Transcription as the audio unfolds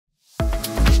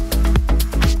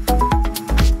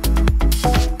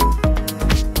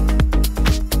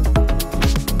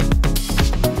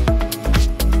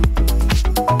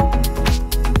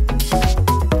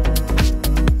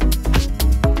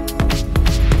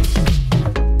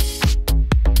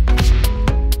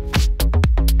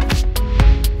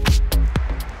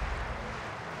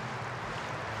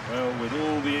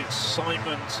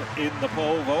in the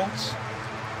pole vault.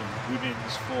 The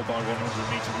women's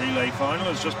 4x100m relay final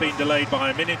has just been delayed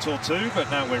by a minute or two, but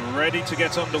now we're ready to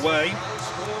get underway.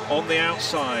 On the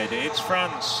outside, it's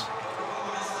France.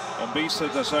 Ombisa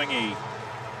Dazangi,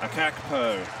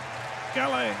 Akakpo,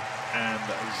 Gale, and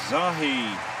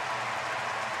Zahi.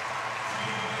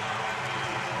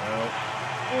 Well,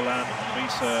 Orlan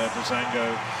Ombisa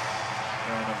Dazango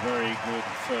ran a very good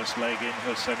first leg in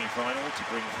her semi-final to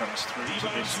bring France through to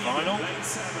this final.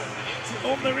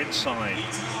 On their inside,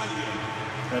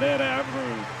 Pereira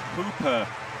Abru, Hooper,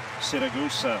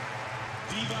 Siragusa,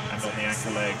 and on the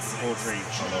anchor leg, Audrey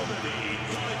Chalon.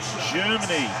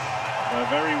 Germany, a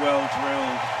very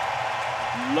well-drilled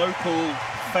local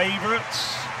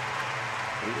favourites.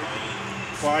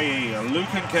 Quaye,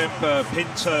 Lukenkemper,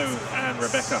 Pinto, and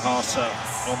Rebecca Harter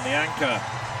on the anchor.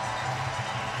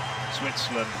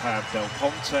 Switzerland have Del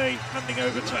Ponte handing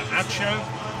over to Acho,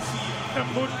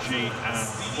 Kambunji, and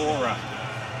Bora.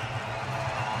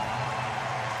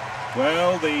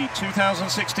 Well, the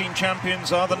 2016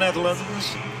 champions are the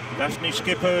Netherlands. Daphne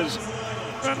Schippers,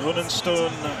 Van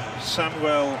Hunnenstun,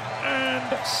 Samuel,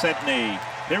 and Sedney.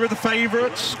 Here are the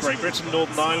favourites. Great Britain,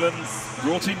 Northern Ireland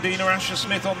brought in Dina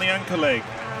Asher-Smith on the anchor leg.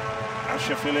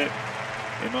 Asher Phillip,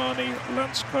 Imani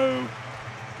Lansko,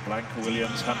 Blanca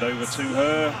Williams hand over to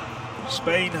her.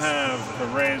 Spain have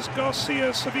Perez,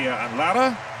 Garcia, Sevilla, and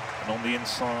Lara. And on the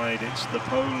inside, it's the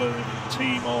Poland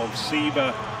team of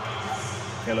Siba,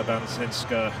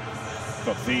 Kelebansinska,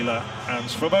 Kotvila, and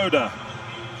Svoboda.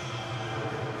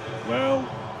 Well,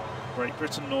 Great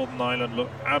Britain, Northern Ireland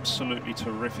look absolutely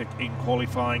terrific in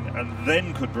qualifying, and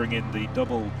then could bring in the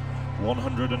double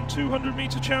 100 and 200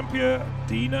 meter champion,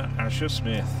 Dina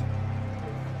Asher-Smith.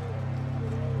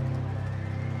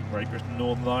 Great Britain,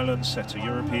 Northern Ireland set a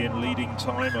European leading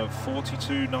time of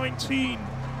 42.19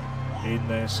 in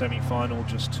their semi-final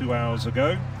just 2 hours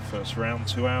ago. First round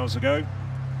 2 hours ago.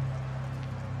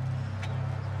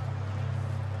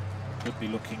 Could be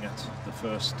looking at the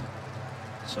first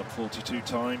sub-42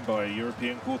 time by a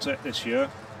European quartet this year.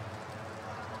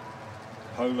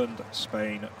 Poland,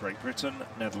 Spain, Great Britain,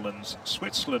 Netherlands,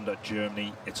 Switzerland,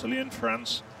 Germany, Italy and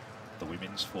France. The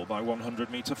women's 4x100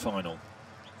 meter final.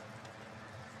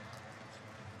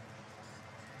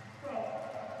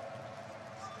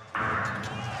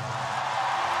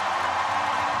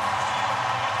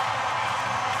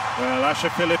 Well, Asher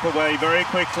Phillip away very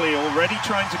quickly, already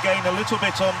trying to gain a little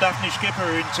bit on Daphne Schipper,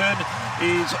 who in turn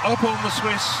is up on the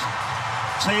Swiss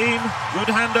team. Good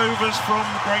handovers from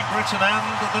Great Britain and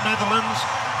the Netherlands.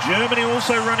 Germany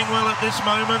also running well at this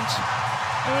moment.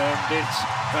 And it's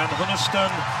Van Hunnenstun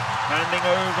handing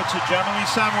over to Janui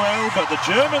Samuel, but the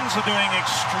Germans are doing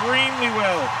extremely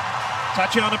well.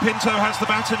 Tatiana Pinto has the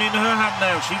baton in her hand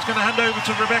now. She's going to hand over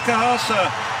to Rebecca Harter.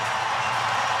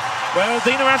 Well,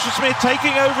 Dina Asher-Smith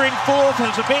taking over in fourth,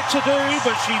 has a bit to do,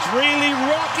 but she's really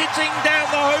rocketing down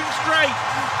the home straight.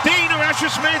 Dina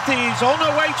Asher-Smith is on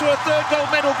her way to a third gold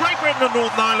medal. Great Britain and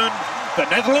Northern Ireland, the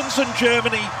Netherlands and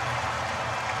Germany.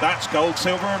 That's gold,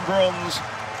 silver and bronze.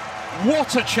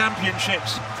 What a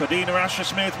championships for Dina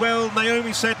Asher-Smith. Well,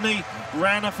 Naomi Sedney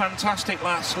ran a fantastic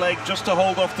last leg just to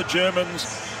hold off the Germans,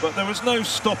 but there was no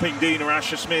stopping Dina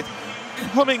Asher-Smith,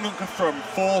 coming from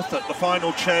fourth at the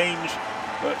final change.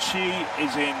 But she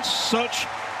is in such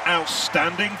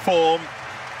outstanding form,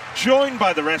 joined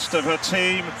by the rest of her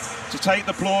team to take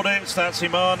the plaudits. That's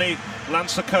Imani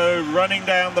Lansako running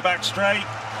down the back straight.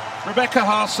 Rebecca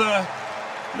Harter,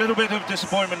 a little bit of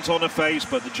disappointment on her face,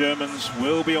 but the Germans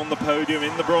will be on the podium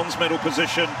in the bronze medal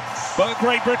position. But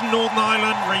Great Britain, Northern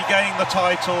Ireland regain the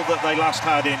title that they last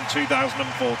had in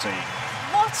 2014.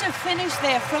 What a finish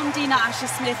there from Dina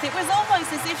Asher-Smith. It was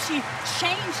almost as if she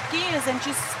changed gears and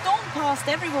just stomped past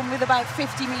everyone with about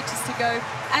 50 meters to go.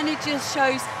 And it just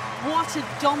shows what a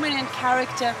dominant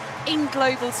character in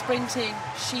global sprinting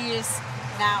she is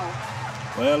now.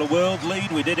 Well, a world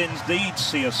lead. We did indeed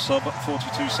see a sub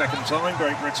 42-second time.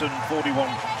 Great Britain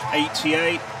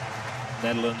 41.88.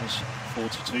 Netherlands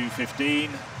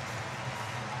 42.15.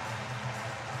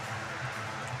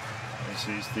 This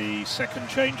is the second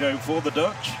changeover for the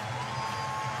Dutch.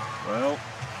 Well,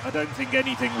 I don't think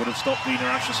anything would have stopped Dina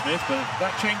Asher-Smith, but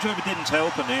that changeover didn't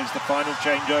help, and here's the final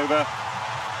changeover.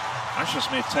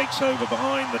 Asher-Smith takes over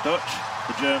behind the Dutch,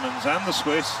 the Germans and the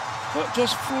Swiss, but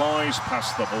just flies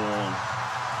past them all.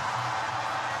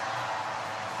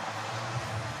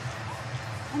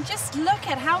 And just look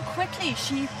at how quickly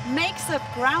she makes up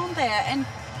ground there and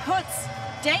puts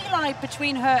daylight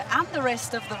between her and the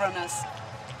rest of the runners.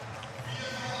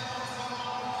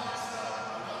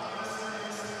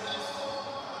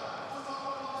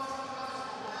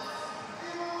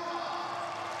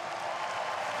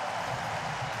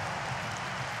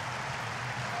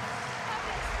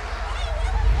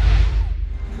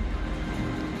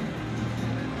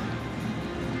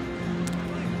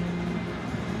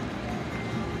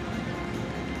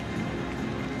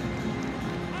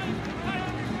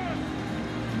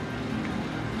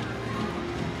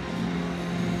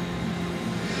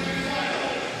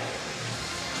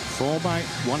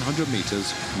 4x100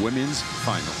 meters women's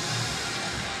final.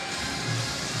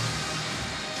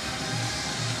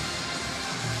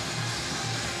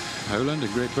 Poland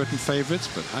and Great Britain favourites,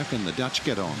 but how can the Dutch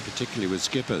get on, particularly with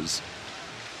skippers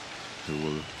who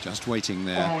were just waiting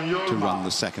there to run the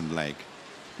second leg?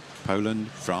 Poland,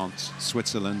 France,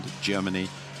 Switzerland, Germany,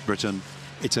 Britain,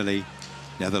 Italy,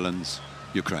 Netherlands,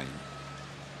 Ukraine.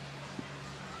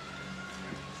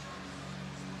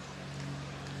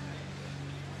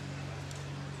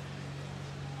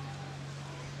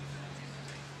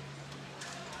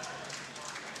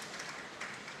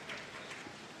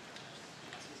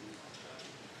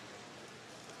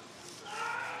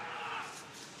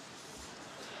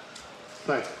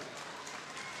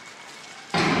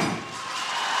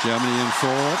 Germany in 4,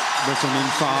 Britain in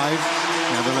 5,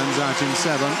 Netherlands out in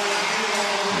 7.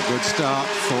 A good start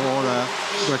for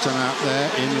Britain out there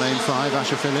in lane 5.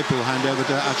 Asher Philip will hand over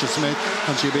to Asher Smith,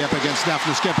 and she'll be up against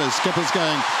Daphne Skippers. Skippers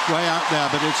going way out there,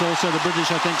 but it's also the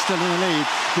British, I think, still in the lead.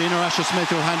 Dina Asher Smith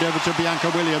will hand over to Bianca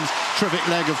Williams. Terrific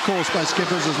leg, of course, by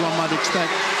Skippers, as one might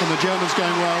expect. And the Germans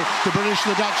going well. The British,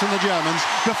 the Dutch and the Germans,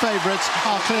 the favourites,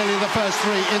 are clearly the first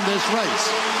three in this race.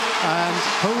 And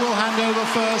who will hand over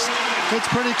first? It's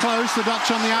pretty close. The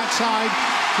Dutch on the outside,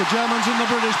 the Germans and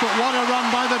the British, but what a run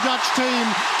by the Dutch team.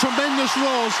 Tremendous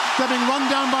roars. They're being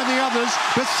run down by the others,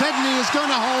 but Sedney is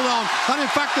going to hold on. And in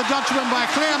fact, the Dutch win by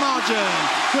a clear margin,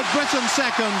 with Britain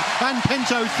second and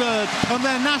Pinto third. And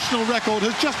their national record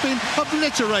has just been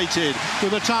obliterated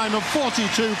with a time of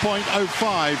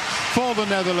 42.05 for the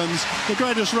Netherlands. The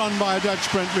greatest run by a Dutch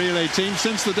sprint relay team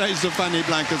since the days of Fanny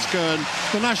Blankers-Koen.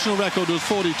 The national record was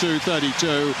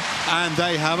 42.32, and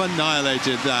they have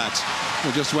annihilated that.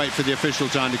 We'll just wait for the official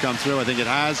time to come through. I think it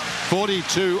has.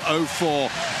 42.04.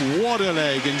 What a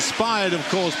leg. Inspired, of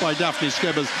course, by Daphne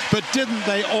Skippers. But didn't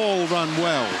they all run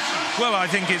well? Well, I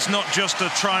think it's not just a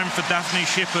triumph for Daphne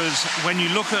Skippers. When you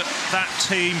look at that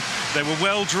team, they were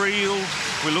well drilled.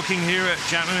 We're looking here at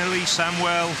Jamily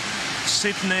Samuel,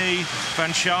 Sydney, Van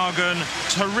Schagen.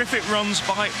 Terrific runs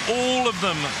by all of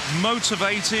them,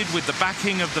 motivated with the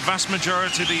backing of the vast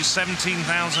majority of these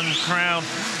 17,000 crowd.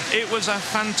 It was a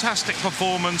fantastic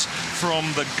performance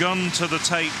from the gun to the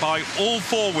tape by all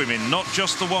 4 women, not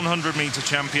just the 100-meter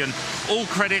champion. All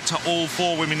credit to all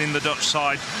 4 women in the Dutch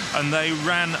side, and they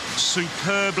ran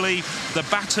superbly. The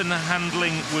baton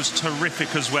handling was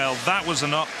terrific as well. That was a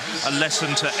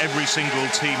lesson to every single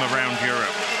team around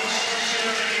Europe.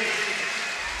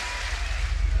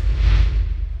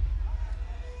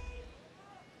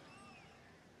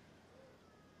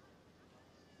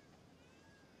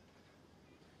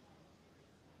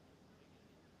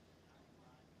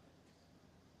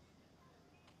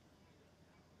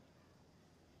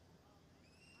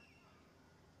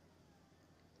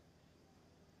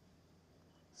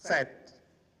 Set.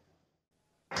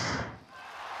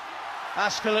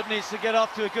 Ash Philip needs to get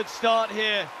off to a good start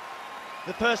here.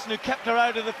 The person who kept her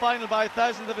out of the final by a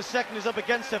thousandth of a second is up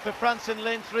against her for France in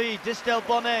lane 3. Distel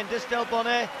Bonnet, and Distel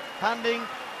Bonnet handing,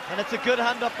 and it's a good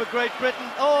hand up for Great Britain.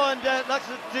 Oh, and that's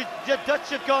the Dutch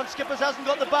have gone. Skippers hasn't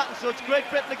got the baton, so it's Great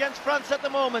Britain against France at the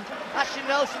moment. Ashley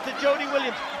Nelson to Jodie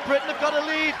Williams. Britain have got a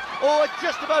lead. Oh,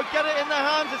 just about get it in their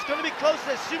hands. It's going to be close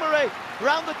there. Soumaré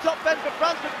round the top bend for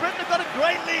France, but Britain have got a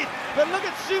great lead. But look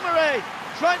at Soumaré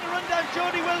trying to run down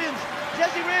Jodie Williams.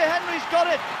 Desiree Henry's got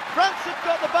it. France have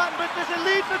got the baton, but there's a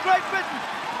lead for Great Britain.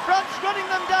 France running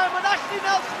them down, but Ashley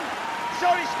Nelson,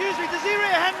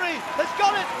 Desiree Henry has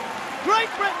got it. Great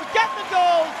Britain get the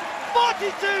gold.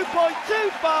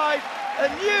 42.25, a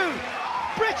new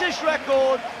British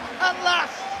record at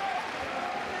last.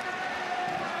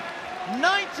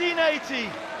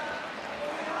 1980.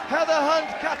 Heather Hunt,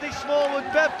 Kathy Smallwood,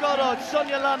 Bev Goddard,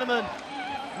 Sonia Lanneman.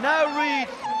 Now read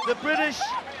the British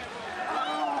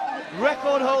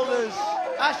record holders: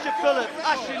 Asher Phillip,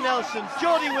 Ashley Nelson,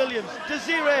 Jodie Williams,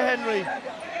 Desiree Henry.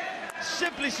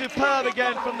 Simply superb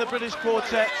again from the British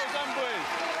quartet.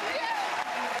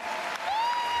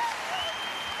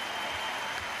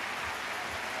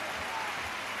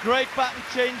 Great baton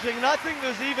changing, and I think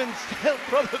there's even still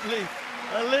probably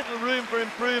a little room for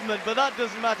improvement, but that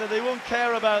doesn't matter. They won't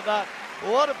care about that.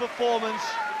 What a performance.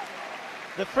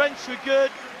 The French were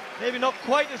good, maybe not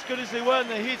quite as good as they were in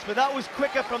the heats, but that was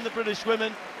quicker from the British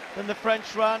women than the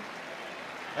French ran.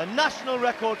 A national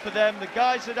record for them. The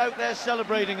guys are out there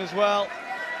celebrating as well.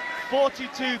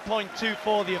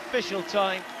 42.24 the official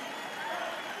time.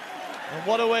 And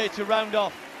what a way to round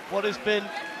off what has been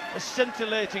a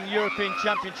scintillating European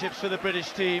Championships for the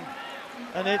British team.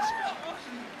 And it's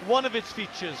one of its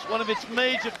features, one of its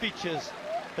major features,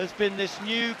 has been this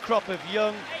new crop of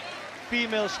young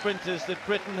female sprinters that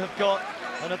Britain have got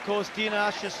And of course, Dina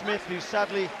Asher-Smith, who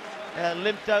sadly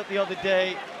limped out the other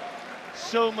day.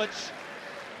 So much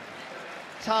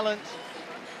talent,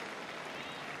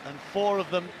 and 4 of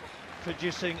them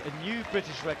producing a new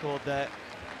British record there.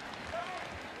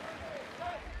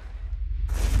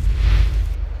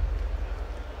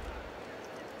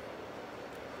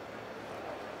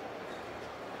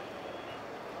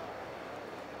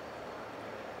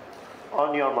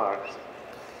 On your marks.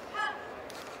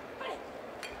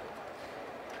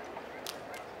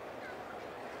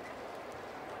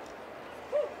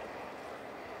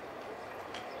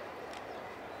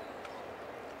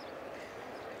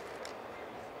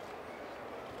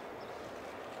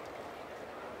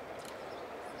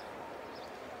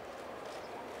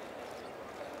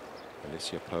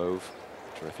 Alicia Pove,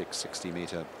 terrific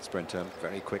 60-meter sprinter,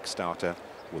 very quick starter,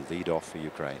 will lead off for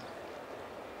Ukraine.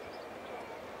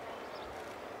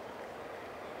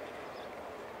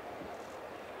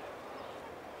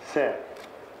 Set.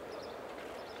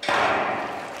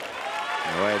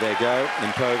 Away they go,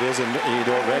 and Pove is indeed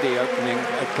already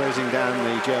closing down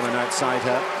the German outside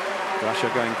her. Russia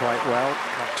going quite well.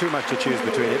 Not too much to choose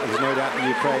between it. There's no doubt the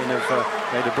Ukraine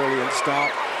have made a brilliant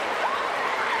start.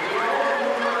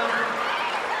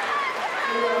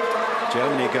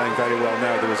 Germany going very well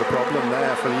now. There was a problem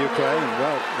there for the Ukraine.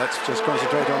 Well, let's just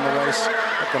concentrate on the race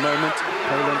at the moment.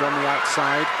 Poland on the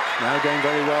outside, now going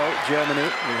very well. Germany,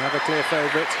 we have a clear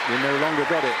favourite. We no longer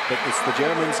got it, but it's the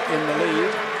Germans in the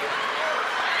lead.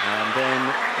 And then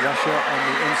Russia on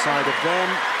the inside of them.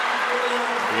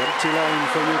 The empty lane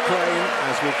for Ukraine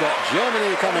as we've got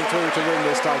Germany coming through to win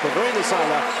this title. Verena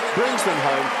Seiler brings them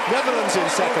home. Netherlands in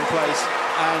second place,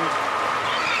 and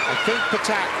I think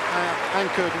Patak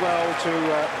anchored well to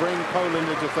bring Poland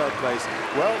into third place.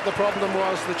 Well, the problem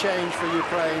was the change for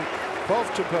Ukraine. Pov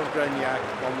to Pogreniak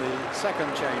on the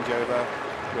second changeover.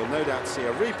 We'll no doubt see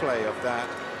a replay of that.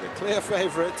 The clear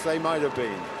favourites they might have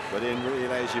been, but in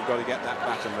relays you've got to get that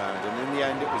baton round. And in the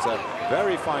end, it was a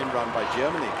very fine run by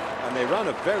Germany, and they run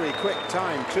a very quick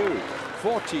time too.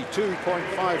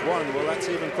 42.51. Well, that's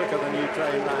even quicker than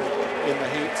Ukraine ran in the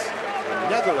heats. The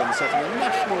Netherlands setting a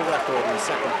national record in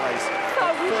second place,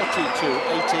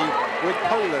 42.80, with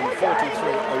Poland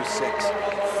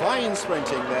 43.06. Fine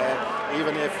sprinting there,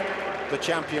 even if the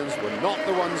champions were not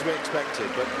the ones we expected,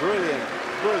 but brilliant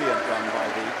run by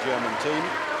the German team.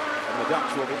 And the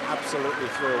Dutch will be absolutely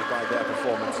thrilled by their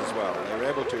performance as well. They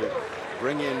were able to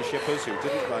bring in shippers who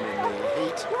didn't run in the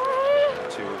heat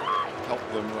to help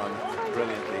them run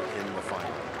brilliantly in the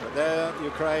final. But there,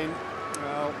 Ukraine,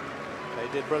 well, they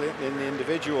did brilliantly in the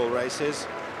individual races,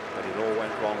 but it all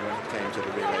went wrong when it came to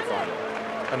the relay final.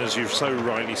 And as you've so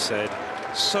rightly said,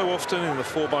 so often in the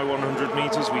 4x100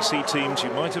 meters we see teams you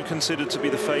might have considered to be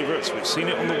the favourites. We've seen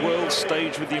it on the world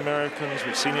stage with the Americans,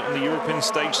 we've seen it on the European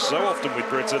stage so often with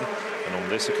Britain, and on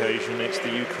this occasion it's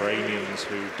the Ukrainians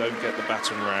who don't get the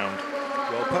baton round.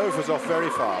 Well, Pove was off very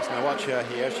fast. Now watch her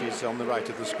here, she's on the right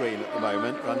of the screen at the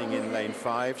moment, running in lane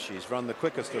 5. She's run the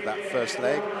quickest of that first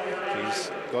leg.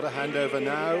 She's got a handover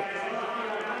now.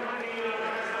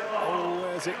 Oh,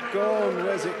 where's it gone?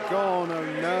 Where's it gone? Oh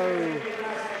no.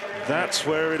 That's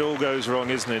where it all goes wrong,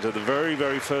 isn't it? At the very,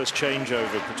 very first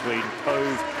changeover between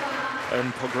Pove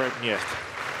and Pogrebniak.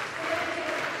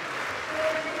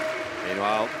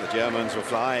 Meanwhile, the Germans were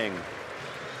flying.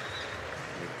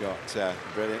 We've got a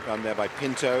brilliant run there by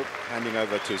Pinto, handing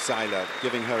over to Seiler,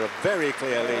 giving her a very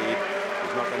clear lead.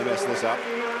 He's not going to mess this up.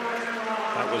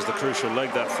 That was the crucial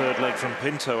leg, that third leg from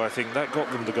Pinto. I think that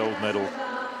got them the gold medal.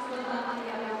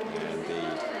 And the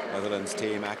Netherlands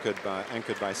team anchored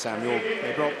by Samuel.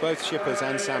 They brought both Shippers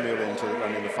and Samuel into the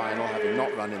run in the final, having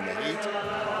not run in the heat.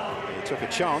 They took a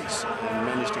chance and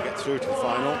managed to get through to the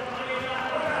final.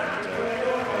 And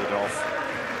paid off.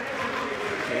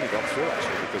 They only got through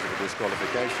actually because of a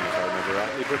disqualification, if I remember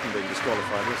rightly. Britain being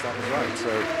disqualified, yes, that was right.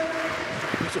 So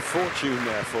there's a fortune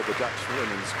there for the Dutch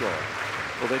women's squad.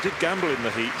 Well, they did gamble in the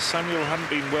heat. Samuel hadn't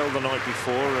been well the night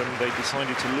before, and they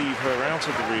decided to leave her out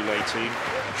of the relay team.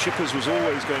 Shippers was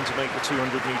always going to make the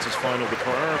 200 metres final the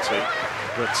priority.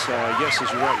 But yes, as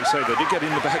you rightly say, they did get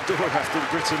in the back door after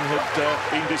Britain had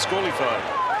been disqualified.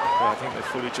 But I think they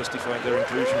fully justified their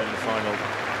inclusion in the final.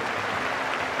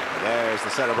 There's the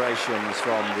celebrations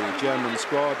from the German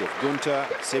squad of Gunther,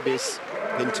 Sibis,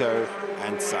 Pinto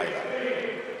and Seiler.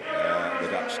 The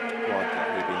Dutch squad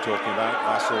that we've been talking about,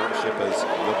 Vassal, Shippers,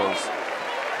 Lubbers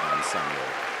and Samuel.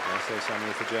 Did I say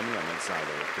Samuel for Germany? I meant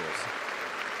Seiler, of course.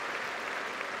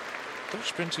 Dutch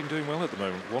sprinting doing well at the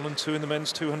moment. 1 and 2 in the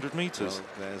men's 200 metres.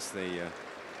 Well, there's the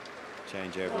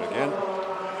changeover again.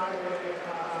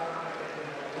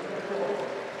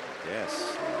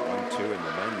 Yes, 1-2 in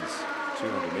the men's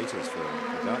 200 metres for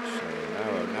the Dutch. So now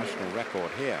a national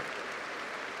record here.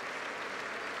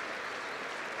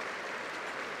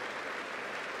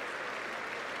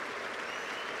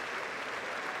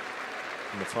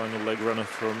 And the final leg runner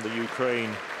from the Ukraine,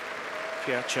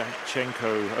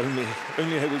 Fyatchenko,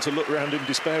 only able to look around in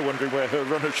despair, wondering where her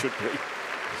runner should be.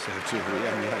 So too,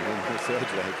 yeah, in the third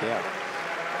leg, yeah.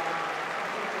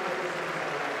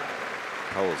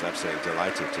 Poles absolutely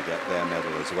delighted to get their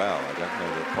medal as well. I don't know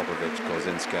that Popovic,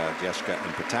 Korzinska, Jeszka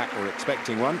and Patak were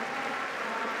expecting one.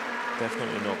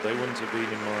 Definitely not. They wouldn't have been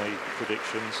in my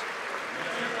predictions.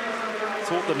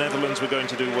 Thought the Netherlands were going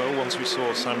to do well once we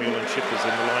saw Samuel and Schippers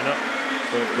in the lineup,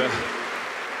 but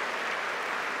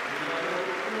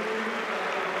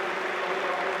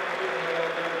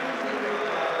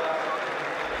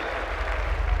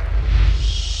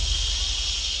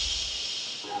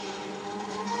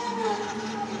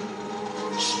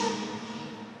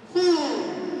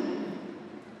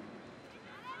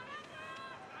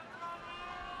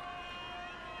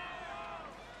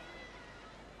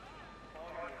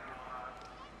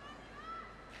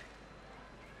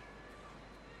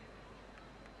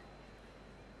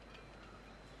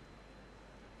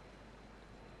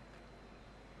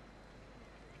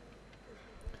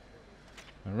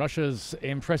Russia's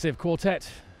impressive quartet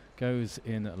goes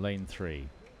in lane 3.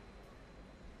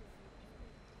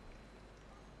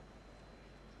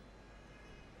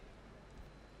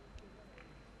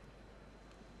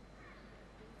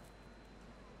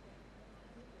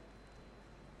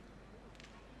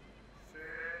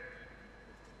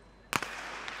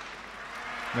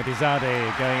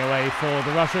 Medizade going away for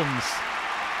the Russians.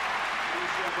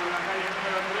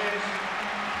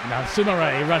 Now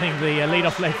Soumaré running the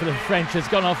lead-off leg for the French has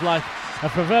gone off like a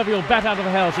proverbial bat out of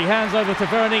hell. She hands over to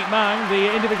Veronique Mang, the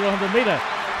individual 100-meter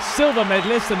silver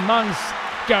medalist, and Mang's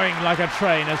going like a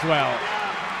train as well.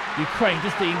 Ukraine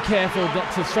just being careful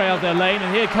not to stray out their lane,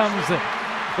 and here comes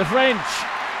the French.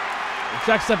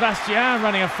 Jacques Sebastien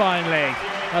running a fine leg.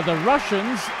 The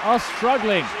Russians are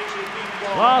struggling.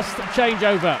 Last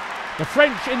changeover. The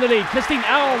French in the lead. Christine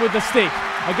Aron with the stick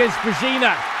against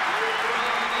Brezhina.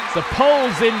 The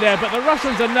Poles in there, but the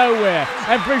Russians are nowhere.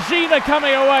 And Brezhina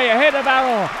coming away ahead of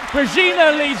Aron.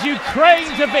 Brezhina leads Ukraine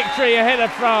to victory ahead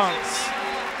of France.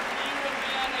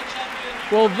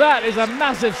 Well, that is a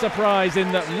massive surprise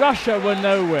in that Russia were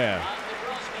nowhere.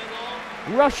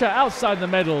 Russia outside the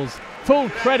medals. Full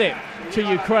credit to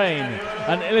Ukraine.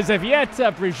 And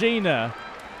Elizaveta Brezhina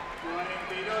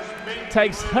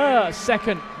takes her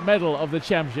second medal of the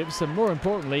championships, and more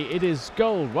importantly, it is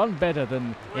gold, one better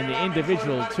than in the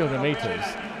individual 200 meters.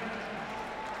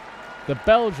 The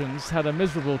Belgians had a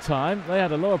miserable time. They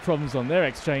had a lot of problems on their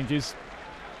exchanges,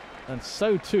 and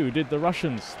so too did the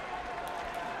Russians.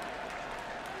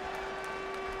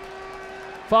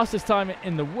 Fastest time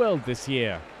in the world this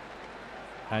year.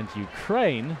 And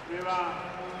Ukraine,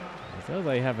 although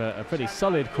they have a pretty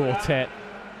solid quartet,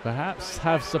 perhaps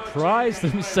have surprised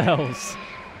themselves.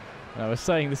 I was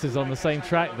saying this is on the same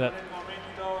track that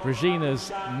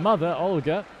Brezhina's mother,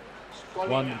 Olga,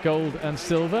 won gold and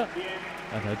silver,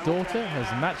 and her daughter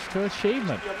has matched her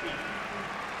achievement.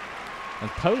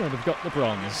 And Poland have got the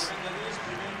bronze.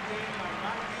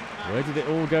 Where did it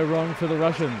all go wrong for the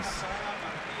Russians?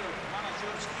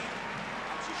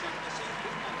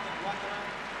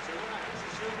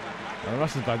 The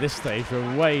Russians by this stage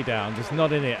were way down, just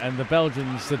not in it, and the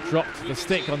Belgians had dropped the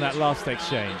stick on that last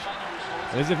exchange.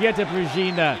 Elizaveta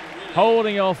Brezhina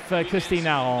holding off Christine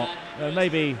Aron.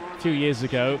 Maybe 2 years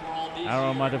ago,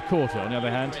 Aron might have caught her. On the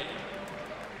other hand,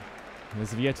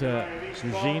 Elizaveta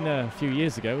Brezhina a few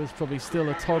years ago was probably still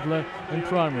a toddler in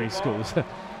primary school.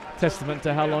 Testament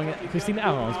to how long Christine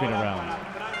Aron has been around.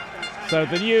 So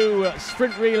the new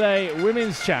sprint relay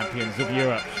women's champions of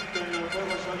Europe,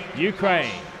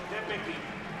 Ukraine.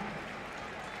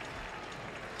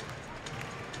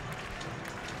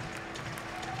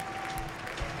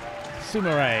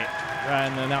 Soumaré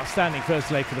ran an outstanding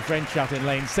first leg for the French out in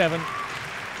lane 7,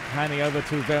 handing over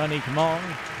to Veronique Mang.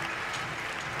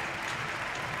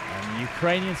 And the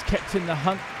Ukrainians kept in the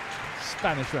hunt.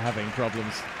 Spanish were having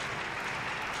problems.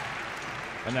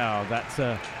 And now that's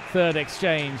a third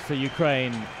exchange for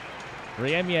Ukraine.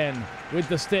 Ryemyen with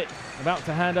the stick, about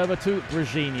to hand over to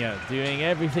Brezhina, doing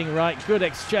everything right. Good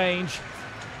exchange.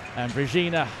 And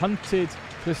Brezhina hunted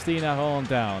Christine Aron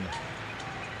down.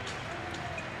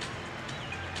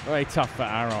 Very tough for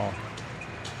Aron.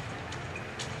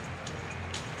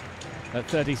 At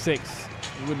 36,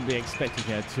 you wouldn't be expecting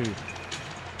her to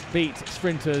beat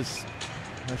sprinters.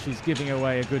 She's giving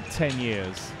away a good 10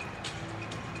 years.